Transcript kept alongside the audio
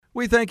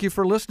We thank you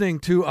for listening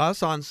to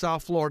us on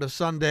South Florida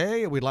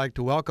Sunday. We'd like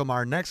to welcome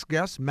our next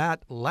guest,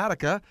 Matt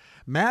Latica.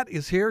 Matt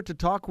is here to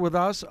talk with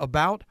us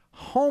about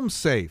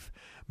HomeSafe.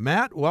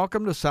 Matt,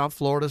 welcome to South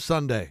Florida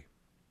Sunday.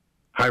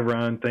 Hi,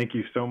 Ron. Thank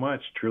you so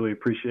much. Truly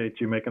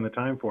appreciate you making the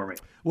time for me.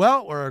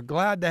 Well, we're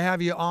glad to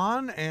have you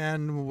on,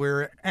 and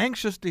we're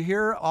anxious to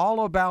hear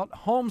all about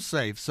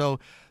HomeSafe. So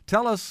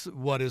tell us,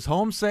 what is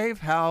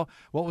HomeSafe?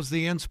 What was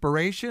the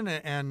inspiration,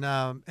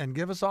 and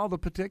give us all the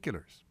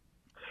particulars.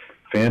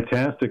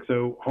 Fantastic.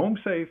 So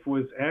HomeSafe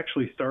was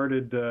actually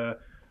started,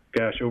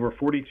 over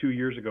 42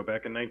 years ago,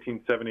 back in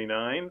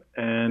 1979,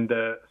 and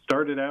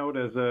started out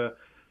as a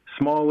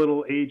small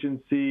little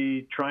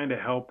agency trying to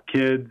help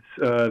kids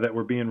that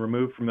were being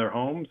removed from their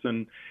homes.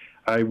 And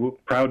I'm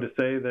proud to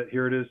say that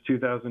here it is,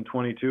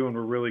 2022, and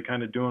we're really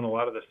kind of doing a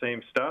lot of the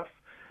same stuff.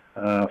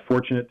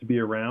 Fortunate to be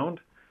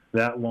around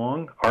that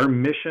long. Our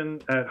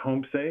mission at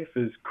HomeSafe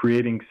is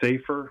creating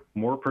safer,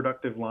 more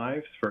productive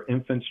lives for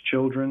infants,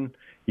 children,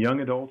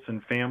 young adults,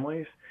 and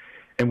families.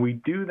 And we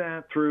do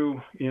that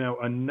through,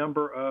 a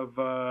number of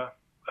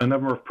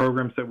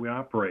programs that we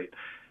operate.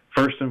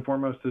 First and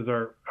foremost is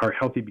our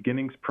Healthy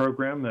Beginnings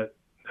program that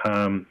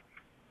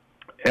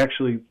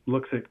actually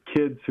looks at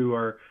kids who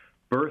are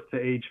birth to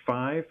age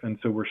 5, and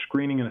so we're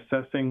screening and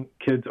assessing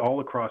kids all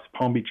across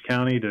Palm Beach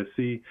County to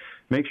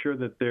make sure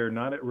that they're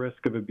not at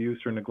risk of abuse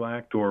or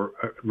neglect or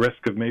at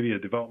risk of maybe a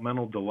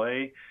developmental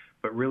delay,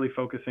 but really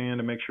focusing in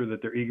to make sure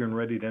that they're eager and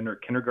ready to enter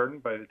kindergarten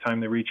by the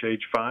time they reach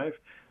age 5.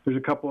 There's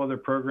a couple other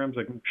programs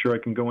I'm sure I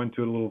can go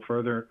into it a little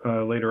further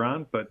later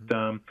on, but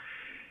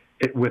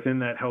within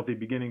that Healthy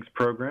Beginnings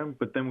program.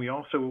 But then we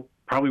also,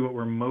 probably what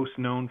we're most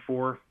known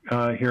for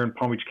here in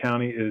Palm Beach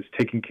County, is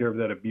taking care of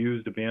that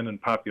abused,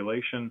 abandoned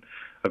population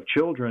of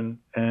children.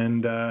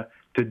 And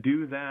to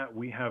do that,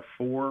 we have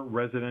 4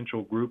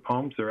 residential group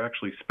homes. They're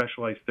actually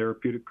specialized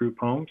therapeutic group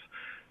homes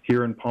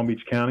here in Palm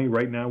Beach County.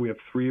 Right now, we have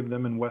 3 of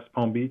them in West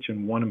Palm Beach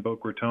and 1 in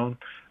Boca Raton.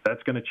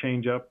 That's going to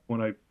change up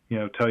when I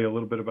tell you a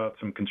little bit about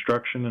some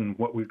construction and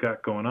what we've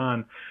got going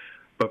on.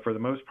 But for the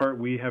most part,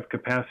 we have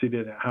capacity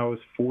to house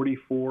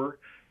 44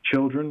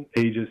 children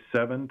ages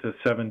 7 to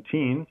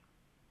 17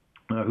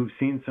 who've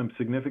seen some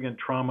significant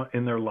trauma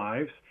in their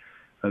lives.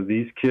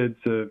 These kids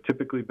have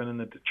typically been in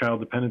the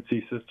child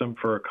dependency system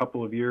for a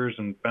couple of years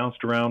and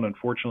bounced around,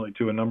 unfortunately,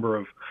 to a number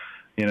of,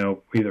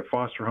 either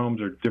foster homes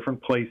or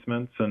different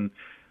placements.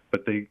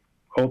 But they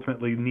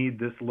ultimately need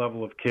this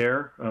level of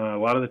care. A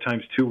lot of the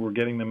times, too, we're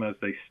getting them as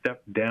they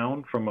step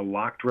down from a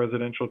locked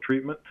residential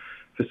treatment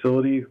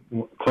facility.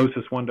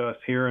 Closest one to us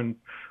here in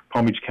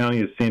Palm Beach County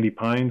is Sandy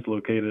Pines,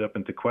 located up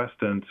in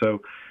Tequesta. And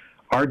so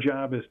our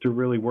job is to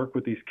really work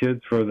with these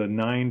kids for the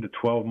 9 to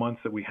 12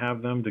 months that we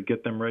have them, to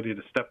get them ready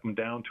to step them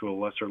down to a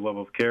lesser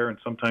level of care. And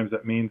sometimes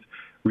that means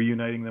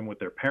reuniting them with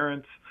their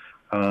parents,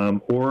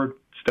 or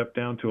step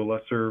down to a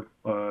lesser,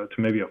 to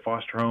maybe a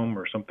foster home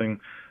or something,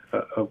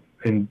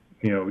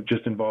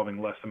 just involving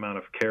less amount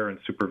of care and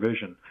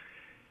supervision.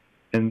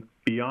 And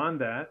beyond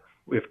that,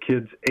 if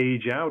kids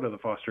age out of the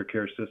foster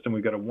care system,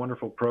 we've got a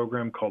wonderful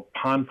program called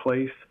Pond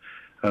Place,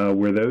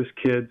 where those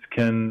kids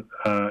can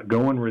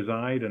go and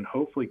reside and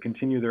hopefully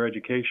continue their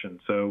education.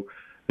 So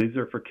these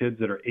are for kids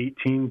that are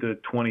 18 to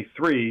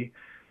 23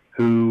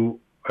 who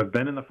have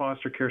been in the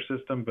foster care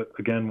system, but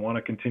again, want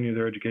to continue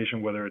their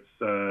education, whether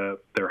it's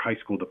their high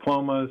school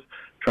diplomas,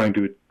 trying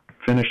to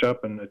finish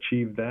up and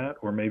achieve that,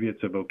 or maybe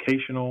it's a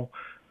vocational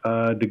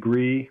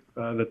degree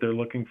that they're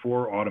looking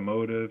for,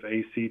 automotive,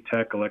 AC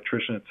tech,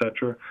 electrician,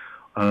 etc.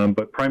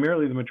 But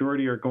primarily the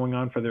majority are going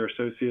on for their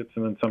associates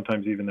and then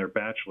sometimes even their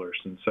bachelor's.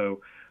 And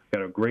so we've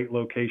got a great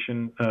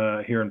location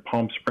here in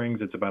Palm Springs.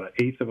 It's about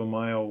 1/8 of a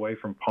mile away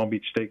from Palm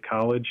Beach State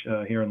College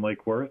here in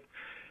Lake Worth.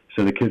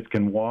 So the kids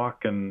can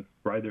walk and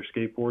ride their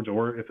skateboards,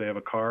 or if they have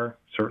a car,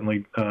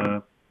 certainly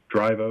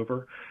drive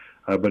over.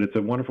 But it's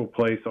a wonderful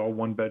place, all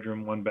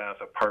 1-bedroom, 1-bath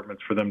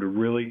apartments for them to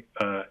really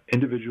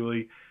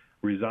individually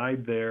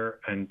reside there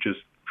and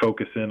just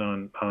focus in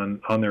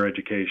on their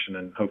education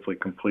and hopefully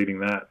completing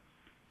that.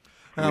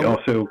 We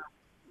also,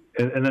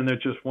 and then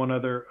there's just one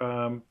other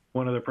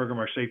program,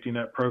 our Safety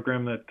Net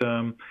program,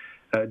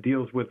 that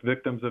deals with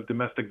victims of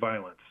domestic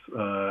violence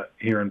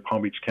here in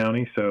Palm Beach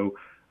County. So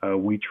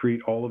we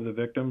treat all of the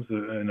victims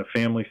in a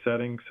family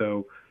setting.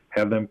 So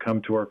have them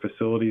come to our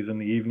facilities in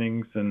the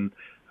evenings and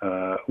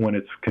when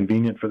it's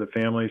convenient for the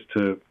families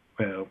to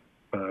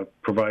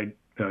provide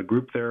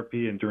group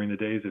therapy, and during the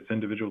days it's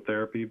individual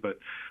therapy. But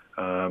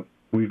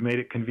we've made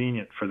it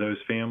convenient for those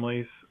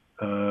families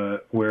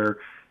where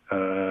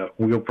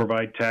we'll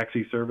provide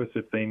taxi service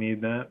if they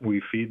need that.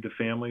 We feed the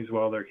families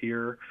while they're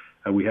here.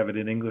 We have it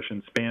in English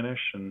and Spanish,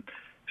 and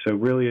so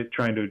really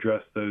trying to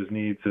address those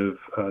needs of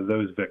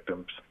those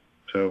victims.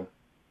 So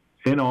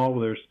in all,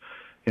 there's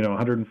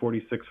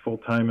 146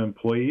 full-time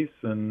employees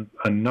and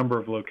a number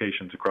of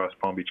locations across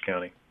Palm Beach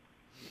County.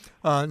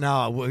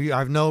 Now,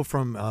 I know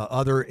from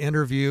other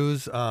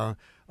interviews,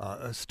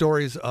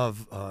 stories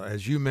of,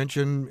 as you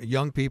mentioned,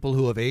 young people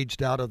who have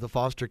aged out of the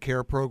foster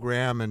care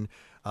program and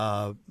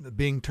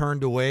being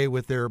turned away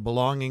with their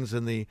belongings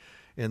in the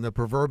in the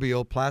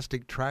proverbial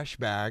plastic trash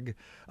bag.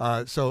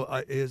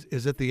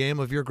 Is it the aim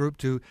of your group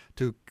to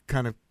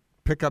kind of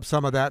pick up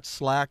some of that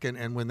slack,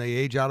 and when they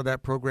age out of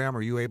that program,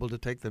 are you able to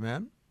take them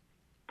in?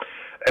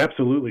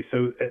 Absolutely.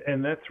 So,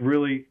 and that's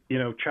really,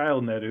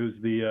 ChildNet, who's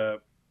the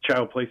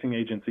child placing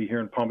agency here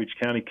in Palm Beach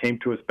County, came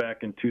to us back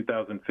in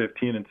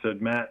 2015 and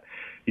said, Matt,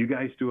 you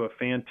guys do a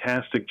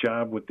fantastic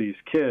job with these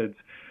kids,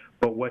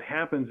 but what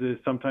happens is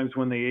sometimes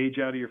when they age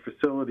out of your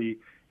facility,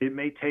 it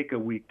may take a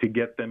week to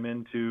get them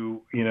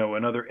into,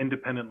 another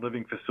independent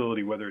living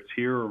facility, whether it's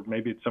here or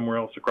maybe it's somewhere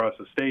else across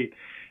the state.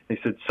 They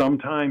said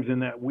sometimes in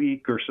that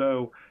week or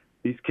so,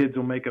 these kids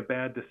will make a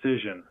bad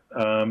decision,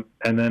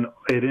 and then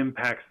it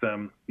impacts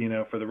them,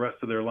 for the rest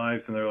of their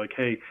lives. And they're like,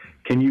 hey,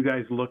 can you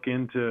guys look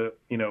into,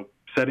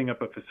 setting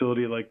up a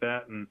facility like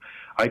that? And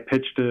I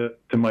pitched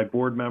to my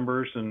board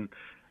members, and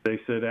they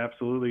said,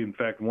 absolutely. In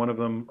fact, one of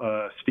them,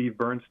 Steve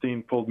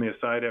Bernstein, pulled me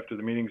aside after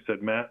the meeting and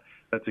said, Matt,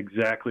 that's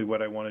exactly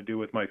what I want to do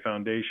with my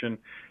foundation.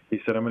 He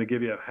said, I'm going to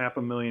give you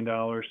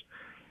 $500,000.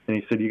 And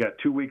he said, you got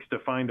 2 weeks to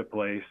find a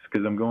place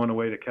because I'm going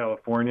away to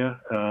California.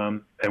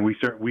 And we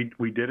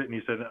did it. And he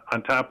said,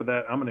 on top of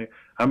that, I'm going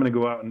to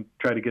go out and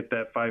try to get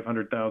that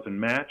 $500,000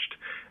 matched.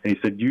 And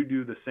he said, you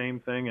do the same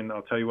thing. And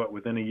I'll tell you what,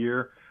 within a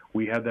year,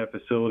 we had that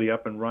facility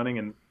up and running,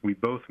 and we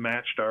both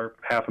matched our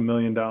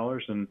 $500,000.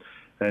 And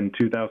in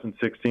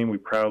 2016, we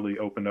proudly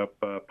opened up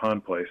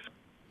Pond Place.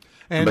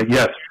 But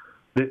yes,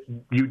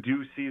 you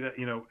do see that,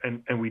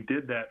 and we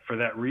did that for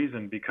that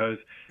reason because,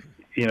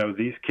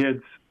 these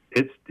kids,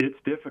 it's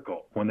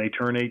difficult when they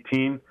turn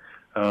 18.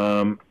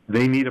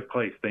 They need a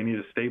place. They need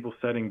a stable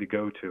setting to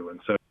go to. And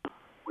so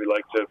we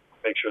like to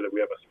make sure that we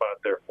have a spot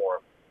there for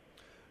them.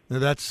 Now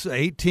that's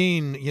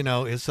 18,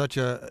 is such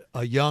a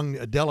young,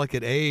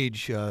 delicate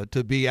age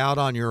to be out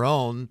on your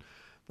own.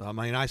 I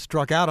mean, I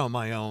struck out on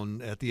my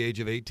own at the age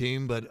of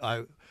 18, but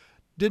I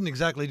didn't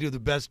exactly do the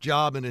best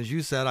job. And as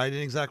you said, I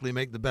didn't exactly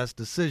make the best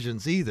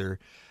decisions either.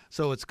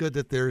 So it's good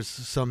that there's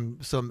some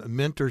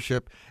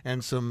mentorship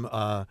and some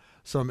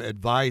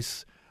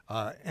advice.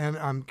 And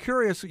I'm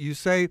curious, you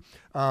say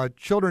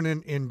children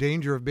in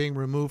danger of being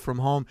removed from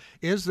home.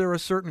 Is there a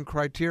certain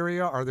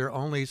criteria? Are there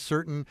only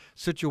certain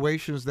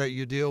situations that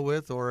you deal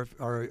with, or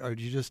do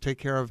you just take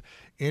care of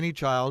any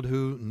child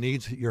who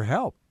needs your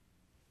help?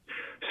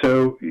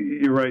 So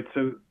you're right.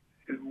 So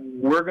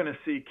we're going to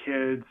see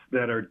kids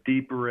that are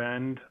deeper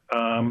end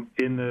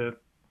in the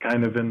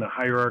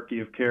hierarchy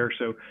of care.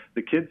 So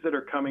the kids that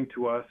are coming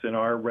to us in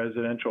our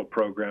residential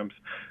programs,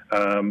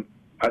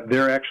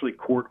 they're actually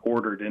court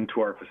ordered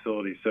into our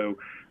facility. So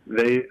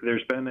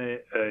there's been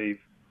a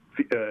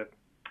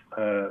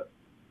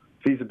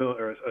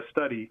feasibility or a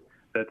study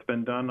that's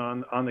been done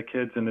on the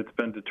kids, and it's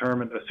been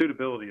determined, a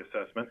suitability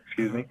assessment,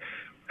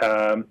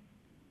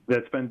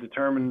 that's been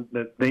determined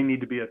that they need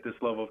to be at this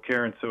level of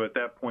care. And so at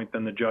that point,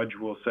 then the judge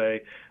will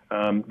say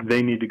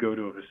they need to go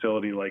to a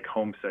facility like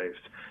HomeSafe.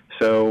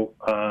 So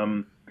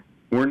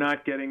we're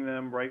not getting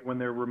them right when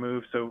they're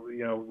removed. So,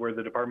 where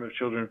the Department of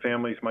Children and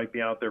Families might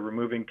be out there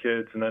removing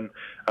kids and then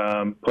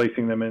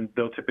placing them in,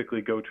 they'll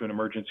typically go to an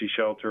emergency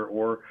shelter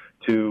or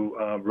to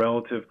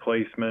relative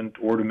placement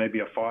or to maybe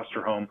a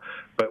foster home.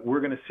 But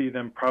we're going to see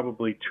them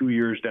probably 2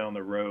 years down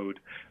the road.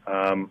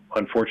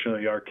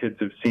 Unfortunately, our kids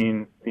have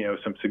seen,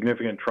 some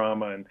significant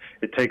trauma, and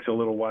it takes a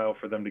little while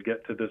for them to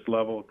get to this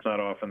level. It's not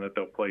often that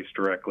they'll place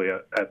directly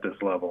at this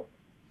level.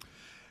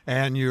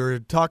 And you're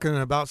talking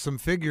about some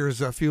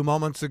figures a few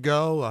moments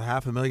ago,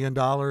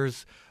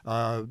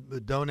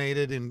 $500,000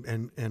 donated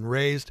and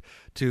raised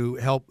to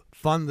help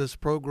fund this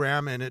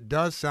program. And it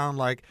does sound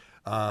like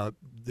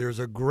there's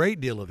a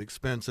great deal of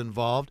expense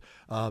involved.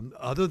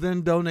 Other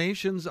than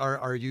donations,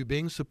 are you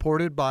being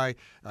supported by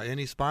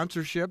any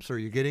sponsorships? Are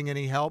you getting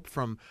any help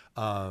from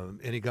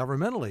any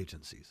governmental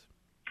agencies?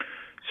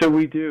 So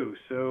we do.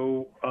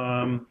 So,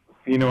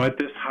 at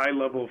this high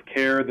level of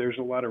care, there's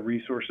a lot of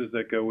resources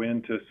that go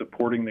into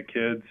supporting the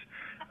kids.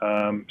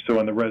 So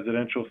on the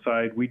residential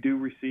side, we do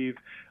receive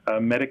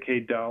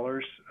Medicaid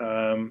dollars.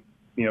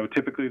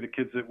 Typically the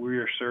kids that we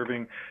are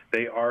serving,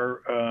 they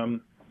are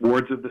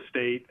wards of the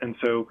state, and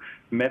so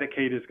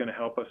Medicaid is going to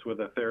help us with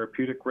a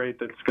therapeutic rate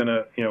that's going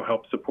to,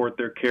 help support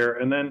their care.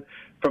 And then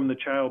from the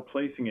child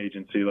placing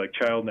agency, like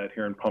ChildNet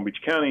here in Palm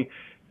Beach County,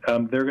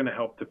 they're going to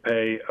help to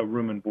pay a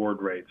room and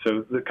board rate.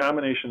 So the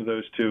combination of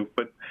those two,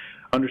 but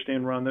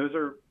understand, Ron, those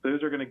are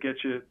going to get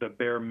you the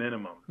bare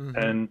minimum,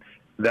 and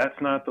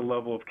that's not the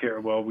level of care.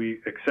 Well,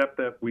 we accept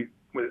that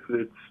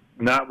it's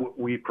not what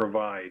we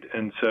provide,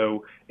 and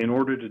so in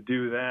order to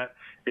do that,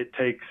 it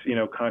takes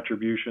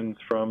contributions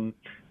from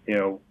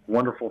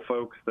wonderful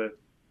folks that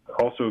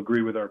also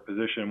agree with our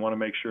position and want to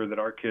make sure that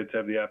our kids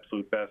have the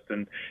absolute best.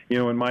 And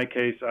in my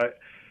case,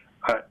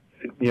 I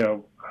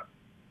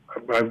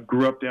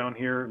grew up down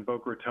here in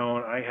Boca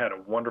Raton. I had a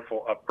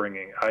wonderful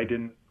upbringing. I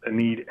didn't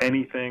need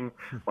anything.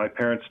 My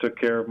parents took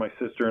care of my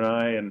sister and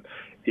I, and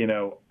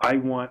I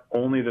want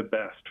only the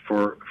best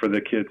for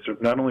the kids. So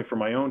not only for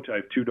my own, I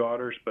have two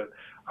daughters, but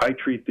I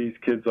treat these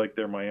kids like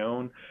they're my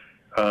own.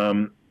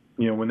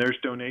 When there's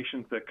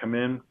donations that come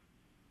in,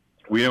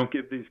 We don't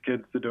give these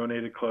kids the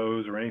donated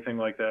clothes or anything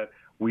like that.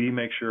 We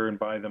make sure and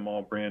buy them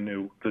all brand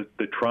new.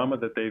 The trauma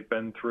that they've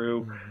been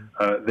through,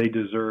 they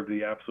deserve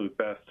the absolute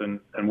best.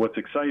 And what's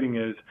exciting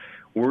is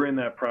we're in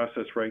that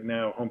process right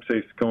now.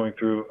 HomeSafe's going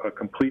through a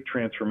complete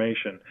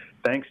transformation,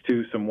 thanks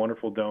to some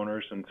wonderful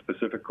donors and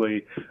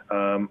specifically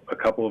a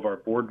couple of our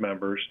board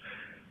members.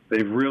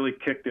 They've really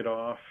kicked it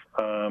off,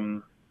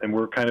 and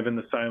we're kind of in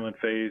the silent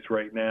phase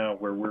right now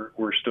where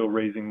we're still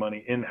raising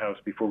money in-house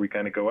before we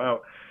kind of go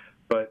out.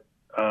 But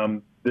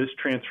this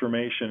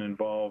transformation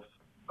involves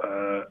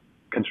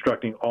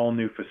constructing all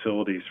new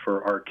facilities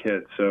for our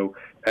kids. So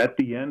at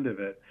the end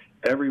of it,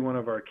 every one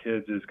of our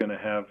kids is going to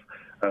have,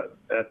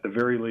 at the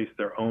very least,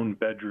 their own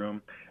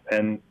bedroom.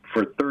 And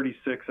for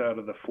 36 out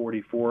of the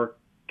 44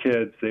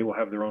 kids, they will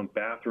have their own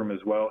bathroom as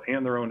well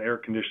and their own air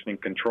conditioning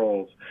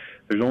controls.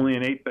 There's only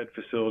an 8-bed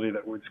facility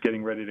that was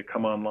getting ready to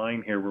come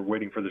online here. We're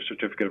waiting for the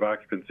certificate of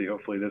occupancy,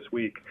 hopefully this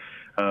week.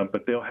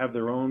 But they'll have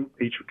their own,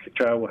 each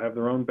child will have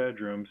their own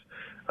bedrooms,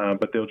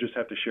 but they'll just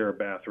have to share a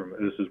bathroom.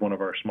 This is one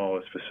of our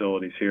smallest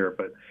facilities here.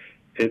 But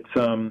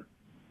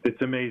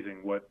it's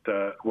amazing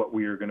what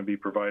we are going to be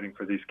providing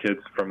for these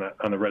kids from that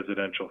on the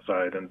residential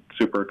side, and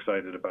super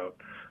excited about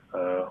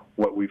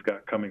what we've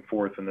got coming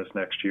forth in this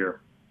next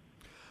year.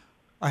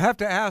 I have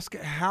to ask,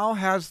 how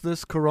has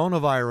this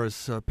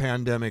coronavirus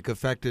pandemic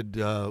affected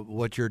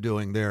what you're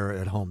doing there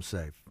at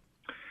HomeSafe?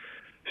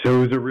 So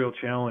it was a real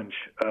challenge.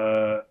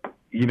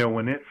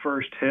 When it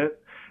first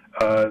hit,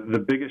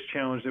 the biggest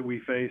challenge that we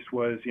faced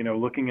was,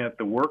 looking at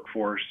the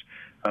workforce.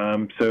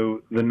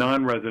 So the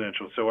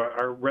non-residential, so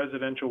our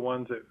residential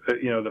ones,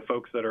 the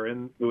folks that are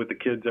in with the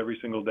kids every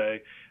single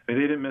day, they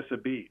didn't miss a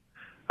beat.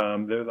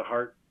 They're the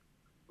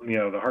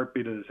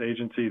heartbeat of this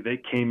agency. They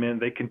came in,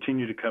 they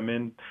continue to come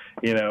in,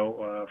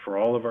 for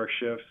all of our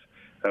shifts.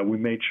 We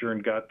made sure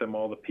and got them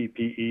all the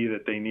PPE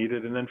that they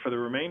needed. And then for the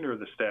remainder of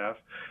the staff,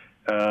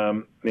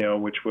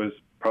 which was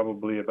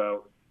probably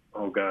about,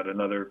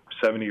 another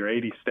 70 or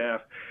 80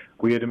 staff,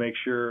 we had to make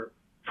sure.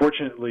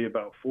 Fortunately,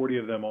 about 40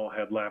 of them all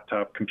had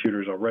laptop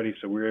computers already,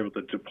 so we were able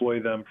to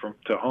deploy them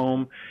to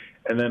home.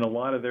 And then a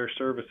lot of their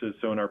services,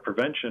 so in our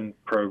prevention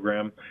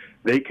program,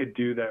 they could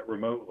do that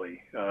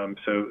remotely.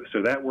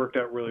 So that worked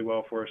out really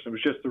well for us. It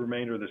was just the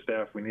remainder of the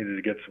staff we needed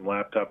to get some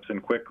laptops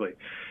in quickly.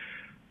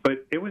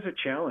 But it was a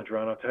challenge,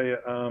 Ron, I'll tell you.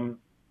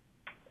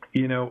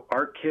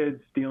 Our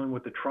kids dealing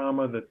with the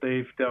trauma that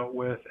they've dealt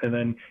with and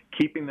then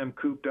keeping them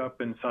cooped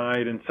up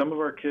inside. And some of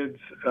our kids,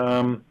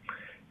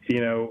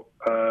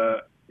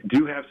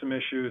 do have some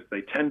issues.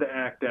 They tend to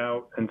act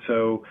out. And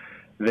so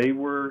they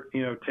were,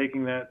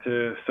 taking that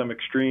to some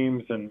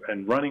extremes and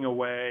running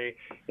away,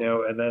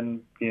 and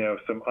then,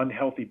 some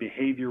unhealthy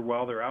behavior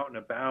while they're out and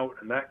about.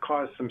 And that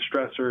caused some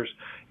stressors,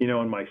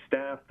 on my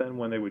staff then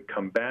when they would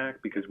come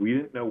back, because we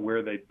didn't know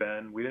where they'd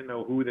been. We didn't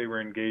know who they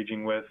were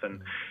engaging with.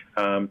 And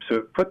so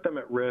it put them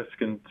at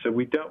risk. And so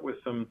we dealt with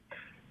some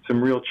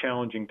real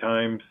challenging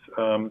times.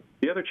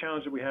 The other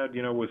challenge that we had,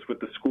 was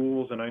with the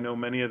schools, and I know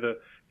many of the,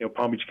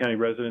 Palm Beach County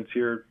residents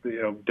here,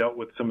 dealt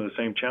with some of the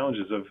same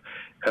challenges of,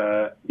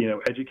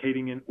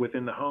 educating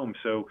within the home.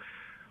 So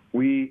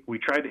we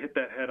tried to hit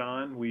that head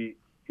on.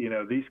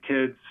 These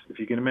kids, if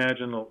you can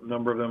imagine, a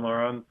number of them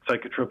are on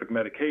psychotropic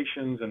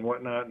medications and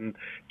whatnot, and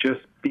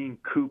just being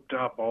cooped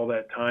up all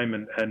that time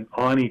and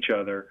on each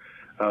other,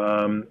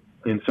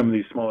 in some of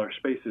these smaller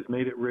spaces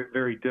made it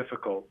very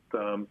difficult.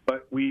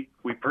 But we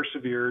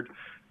persevered.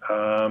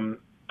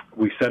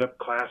 We set up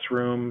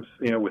classrooms,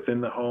 within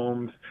the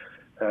homes.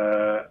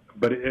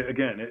 But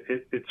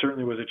it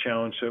certainly was a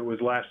challenge. So it was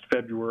last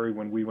February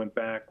when we went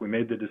back. We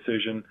made the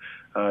decision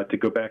to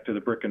go back to the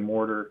brick and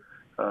mortar.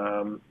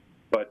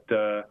 But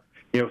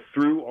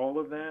through all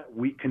of that,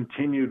 we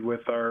continued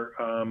with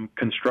our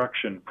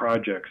construction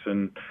projects,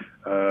 and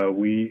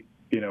we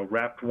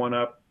wrapped one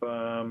up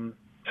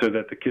so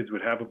that the kids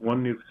would have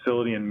one new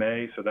facility in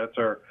May. So that's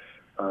our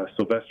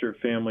Sylvester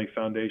Family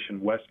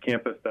Foundation West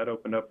Campus. That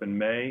opened up in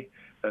May.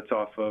 That's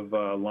off of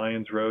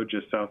Lyons Road,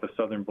 just south of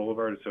Southern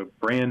Boulevard. It's a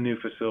brand new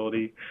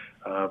facility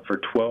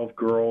for 12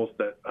 girls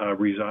that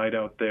reside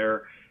out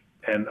there.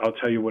 And I'll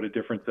tell you what a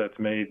difference that's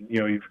made.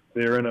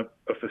 They're in a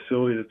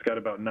facility that's got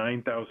about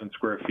 9,000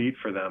 square feet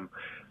for them,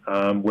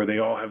 where they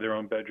all have their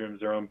own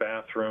bedrooms, their own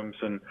bathrooms.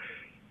 And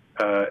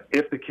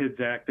if the kids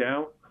act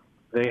out,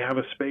 they have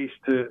a space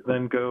to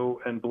then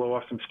go and blow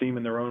off some steam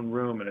in their own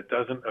room, and it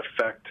doesn't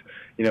affect,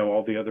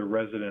 all the other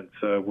residents,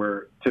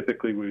 where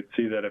typically we would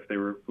see that if they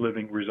were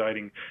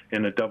residing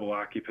in a double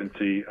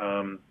occupancy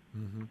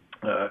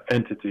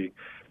entity.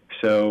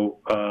 So,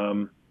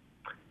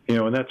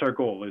 and that's our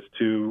goal, is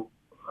to,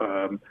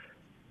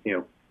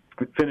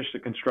 finish the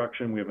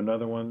construction. We have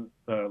another one,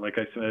 like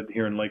I said,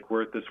 here in Lake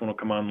Worth. This one will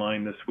come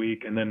online this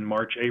week. And then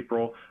March,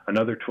 April,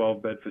 another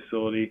 12-bed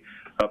facility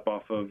up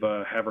off of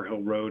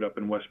Haverhill Road up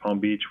in West Palm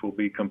Beach will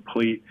be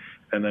complete.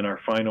 And then our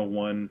final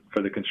one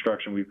for the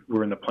construction,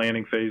 we're in the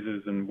planning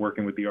phases and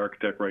working with the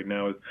architect right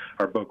now.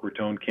 Our Boca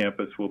Raton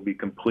campus will be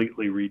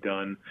completely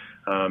redone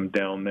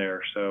down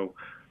there. So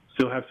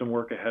still have some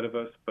work ahead of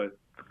us, but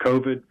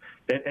COVID,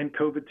 and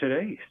COVID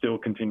today still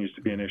continues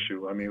to be an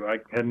issue. I mean, I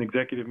had an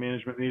executive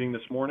management meeting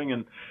this morning,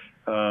 and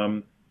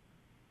some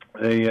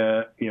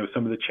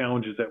of the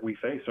challenges that we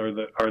face are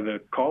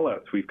the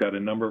call-outs. We've got a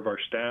number of our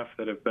staff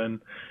that have been,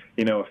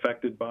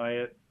 affected by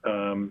it.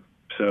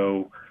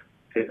 So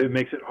it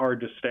makes it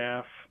hard to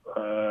staff,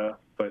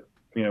 but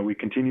we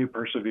continue to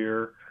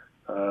persevere.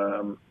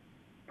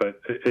 But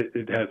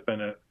it has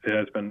been a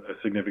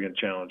significant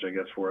challenge, I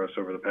guess, for us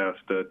over the past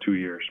 2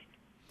 years.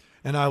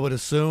 And I would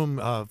assume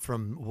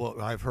from what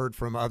I've heard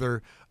from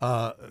other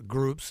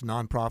groups,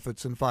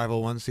 nonprofits and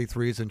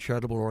 501c3s and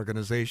charitable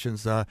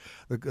organizations,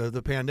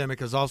 the pandemic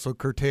has also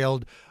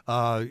curtailed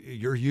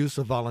your use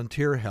of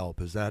volunteer help.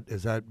 Has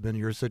that been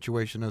your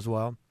situation as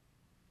well?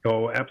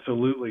 Oh,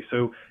 absolutely.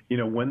 So,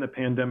 when the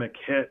pandemic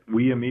hit,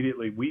 we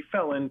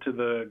fell into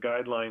the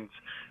guidelines.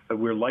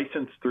 We're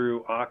licensed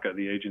through AHCA,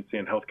 the Agency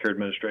on Healthcare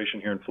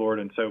Administration here in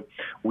Florida. And so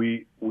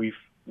we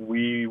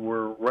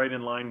were right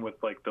in line with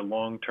like the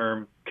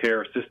long-term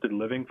care assisted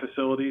living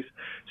facilities.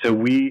 So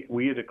we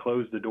had to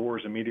close the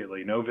doors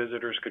immediately. No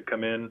visitors could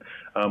come in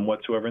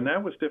whatsoever. And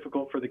that was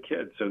difficult for the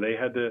kids. So they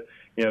had to,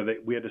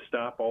 we had to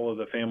stop all of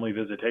the family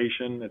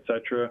visitation, et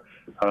cetera.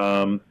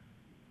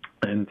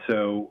 And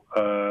so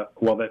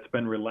while that's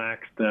been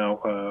relaxed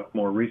now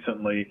more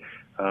recently,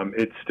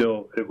 it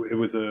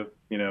was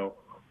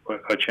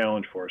a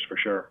challenge for us for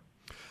sure.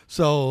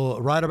 So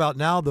right about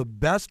now, the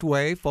best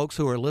way, folks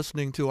who are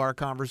listening to our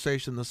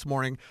conversation this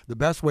morning, the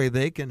best way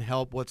they can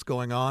help what's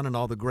going on and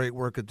all the great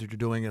work that you're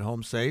doing at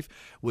HomeSafe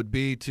would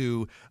be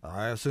to,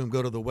 I assume,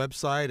 go to the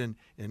website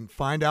and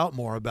find out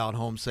more about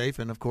HomeSafe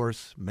and, of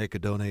course, make a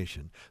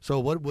donation. So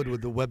what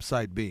would the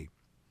website be?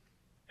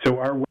 So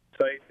our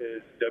website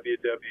is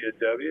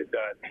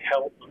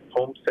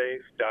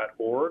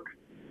www.helphomesafe.org.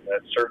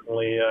 That's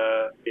certainly,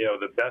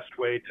 the best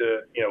way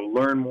to,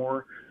 learn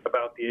more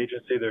about the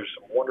agency. There's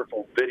some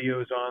wonderful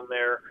videos on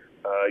there.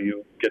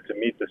 You get to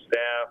meet the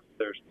staff.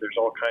 There's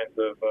all kinds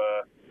of,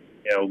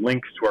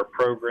 links to our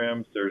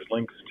programs. There's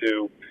links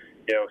to,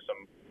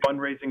 some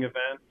fundraising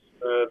events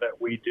that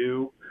we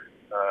do.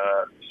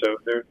 So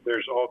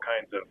there's all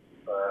kinds of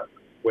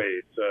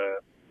ways.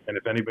 And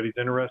if anybody's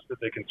interested,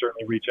 they can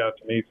certainly reach out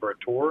to me for a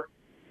tour.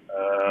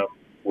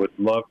 Would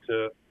love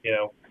to,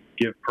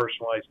 give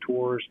personalized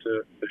tours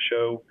to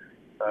show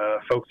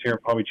folks here in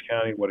Palm Beach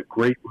County what a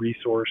great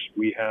resource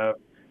we have.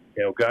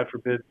 God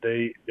forbid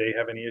they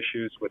have any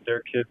issues with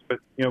their kids, but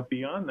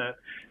beyond that,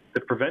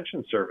 the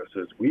prevention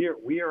services. We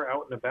are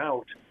out and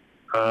about.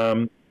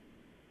 I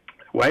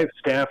have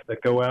staff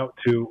that go out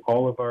to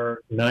all of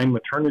our 9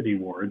 maternity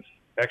wards.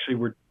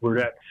 Actually, we're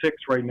at 6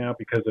 right now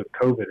because of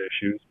COVID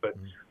issues, but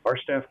our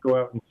staff go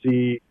out and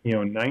see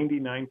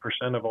 99%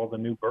 of all the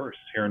new births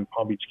here in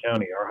Palm Beach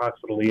County. Our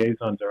hospital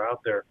liaisons are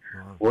out there.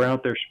 Wow. We're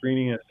out there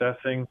screening,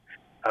 assessing,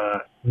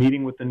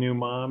 meeting with the new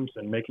moms,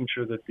 and making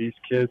sure that these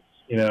kids,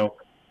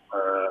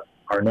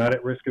 are not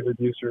at risk of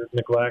abuse or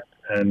neglect,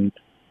 and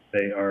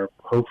they are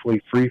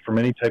hopefully free from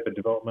any type of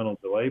developmental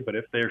delay. But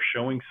if they're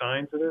showing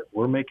signs of it,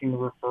 we're making the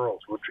referrals.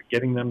 We're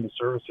getting them the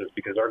services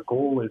because our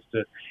goal is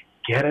to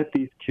get at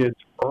these kids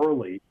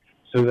early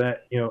so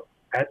that,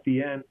 at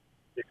the end,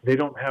 they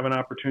don't have an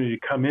opportunity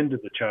to come into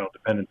the child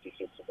dependency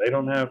system. They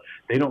don't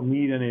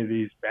need any of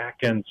these back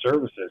end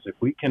services. If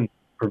we can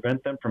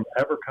prevent them from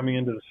ever coming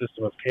into the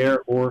system of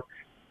care, or,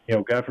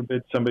 God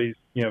forbid somebody's,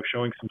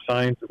 showing some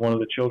signs that one of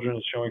the children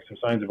is showing some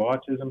signs of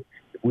autism,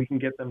 if we can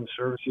get them the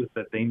services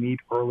that they need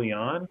early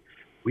on,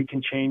 we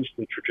can change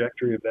the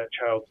trajectory of that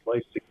child's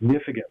life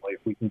significantly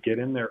if we can get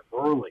in there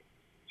early.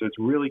 So it's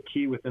really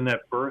key within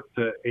that birth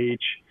to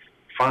age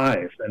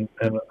 5. And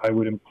I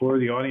would implore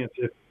the audience,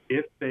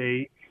 if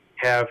they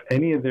have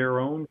any of their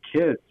own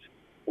kids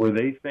where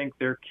they think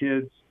their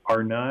kids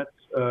are not,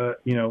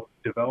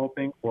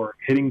 developing or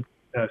hitting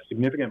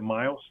significant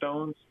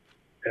milestones,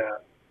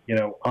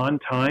 on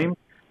time,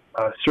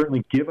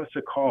 certainly give us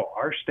a call.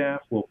 Our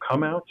staff will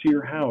come out to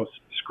your house,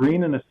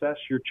 screen and assess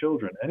your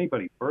children.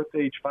 Anybody birth to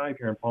age 5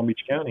 here in Palm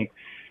Beach County,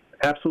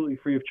 absolutely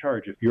free of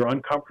charge. If you're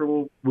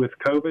uncomfortable with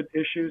COVID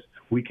issues,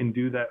 we can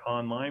do that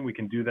online. We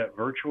can do that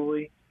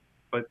virtually.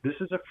 But this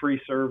is a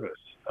free service.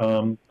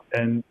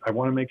 And I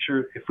want to make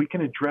sure if we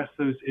can address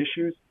those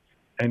issues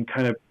and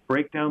kind of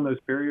break down those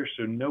barriers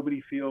so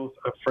nobody feels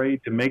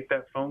afraid to make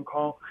that phone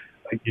call,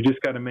 you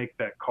just got to make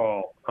that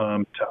call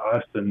to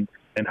us, and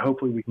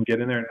hopefully we can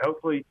get in there, and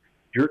hopefully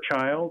your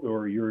child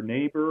or your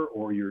neighbor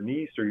or your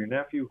niece or your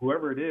nephew,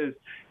 whoever it is,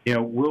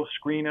 we'll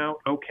screen out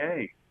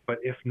okay. But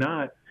if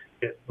not,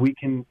 we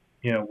can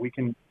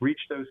reach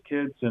those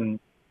kids and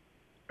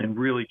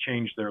really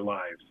change their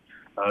lives.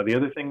 The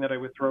other thing that I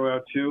would throw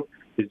out too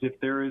is if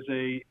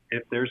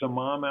there's a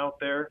mom out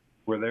there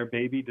where their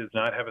baby does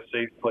not have a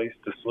safe place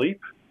to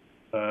sleep,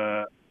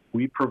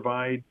 we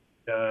provide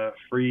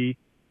free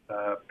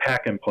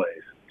pack and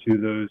plays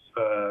to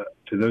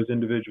those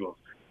individuals.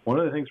 One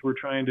of the things we're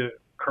trying to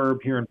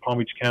curb here in Palm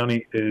Beach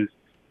County is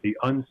the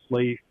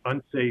unsafe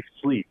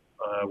sleep.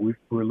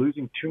 We're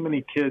losing too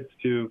many kids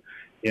to,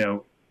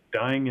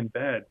 dying in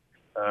bed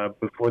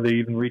before they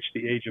even reach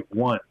the age of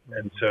 1.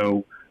 And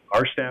so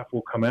Our staff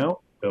will come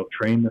out. They'll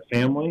train the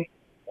family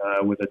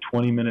with a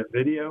 20-minute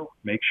video,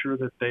 make sure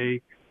that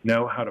they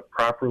know how to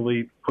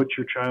properly put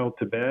your child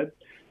to bed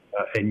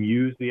and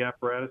use the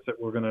apparatus that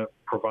we're going to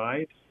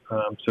provide.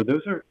 So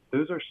those are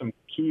some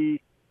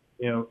key,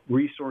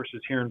 resources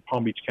here in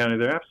Palm Beach County.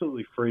 They're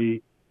absolutely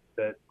free,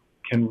 that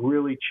can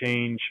really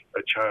change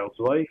a child's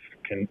life,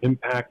 can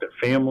impact a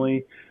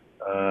family,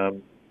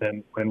 and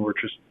we're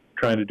just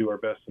trying to do our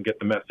best and get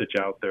the message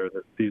out there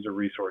that these are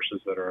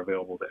resources that are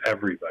available to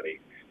everybody.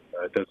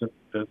 It doesn't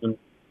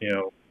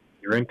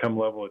your income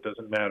level, it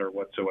doesn't matter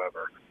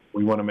whatsoever.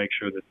 We want to make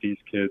sure that these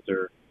kids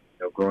are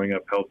growing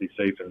up healthy,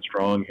 safe, and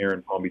strong here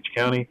in Palm Beach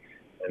County,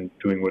 and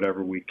doing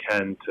whatever we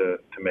can to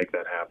make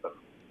that happen.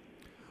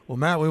 Well,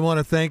 Matt, we want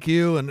to thank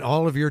you and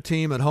all of your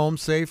team at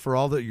HomeSafe for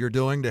all that you're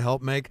doing to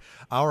help make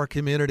our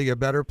community a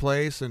better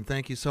place. And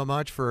thank you so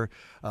much for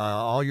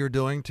all you're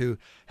doing to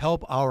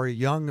help our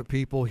young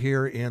people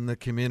here in the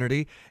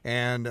community.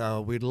 And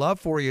we'd love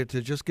for you to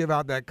just give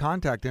out that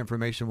contact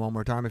information one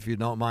more time, if you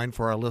don't mind,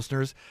 for our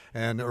listeners,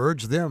 and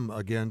urge them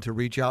again to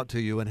reach out to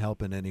you and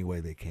help in any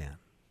way they can.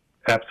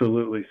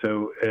 Absolutely.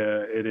 So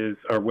it is.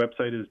 Our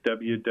website is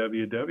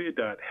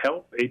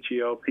www.help,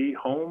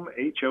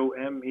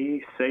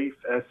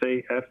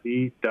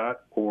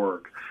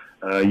 HomeSafe.org.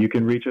 You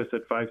can reach us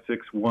at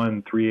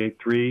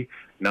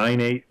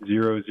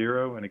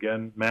 561-383-9800. And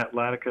again, Matt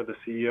Latica, the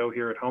CEO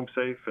here at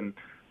HomeSafe. And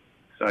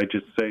I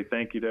just say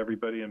thank you to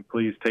everybody, and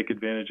please take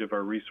advantage of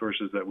our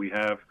resources that we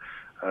have.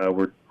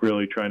 We're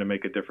really trying to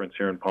make a difference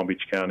here in Palm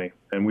Beach County,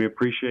 and we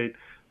appreciate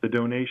the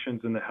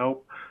donations and the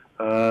help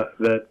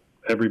that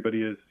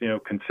everybody is,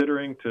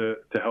 considering to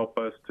help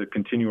us to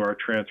continue our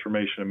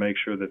transformation and make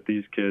sure that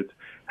these kids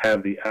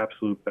have the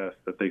absolute best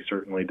that they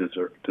certainly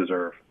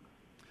deserve.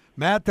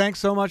 Matt, thanks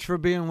so much for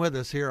being with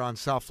us here on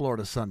South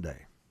Florida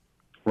Sunday.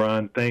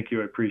 Ron, thank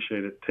you. I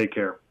appreciate it. Take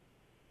care.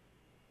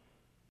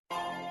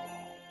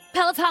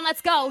 Peloton,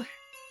 let's go.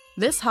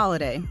 This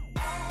holiday,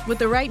 with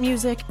the right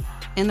music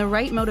and the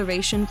right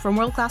motivation from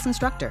world-class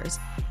instructors,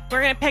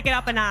 we're going to pick it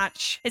up a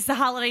notch. It's the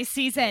holiday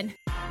season.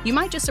 You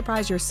might just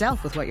surprise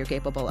yourself with what you're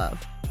capable of.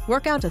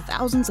 Work out to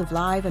thousands of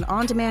live and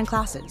on-demand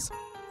classes,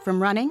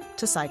 from running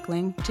to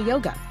cycling to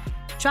yoga.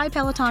 Try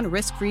Peloton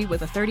risk-free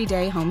with a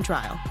 30-day home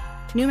trial.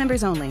 New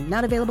members only,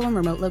 not available in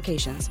remote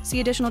locations. See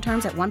additional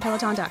terms at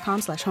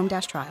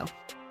onepeloton.com/home-trial.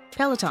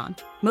 Peloton,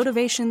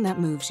 motivation that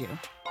moves you.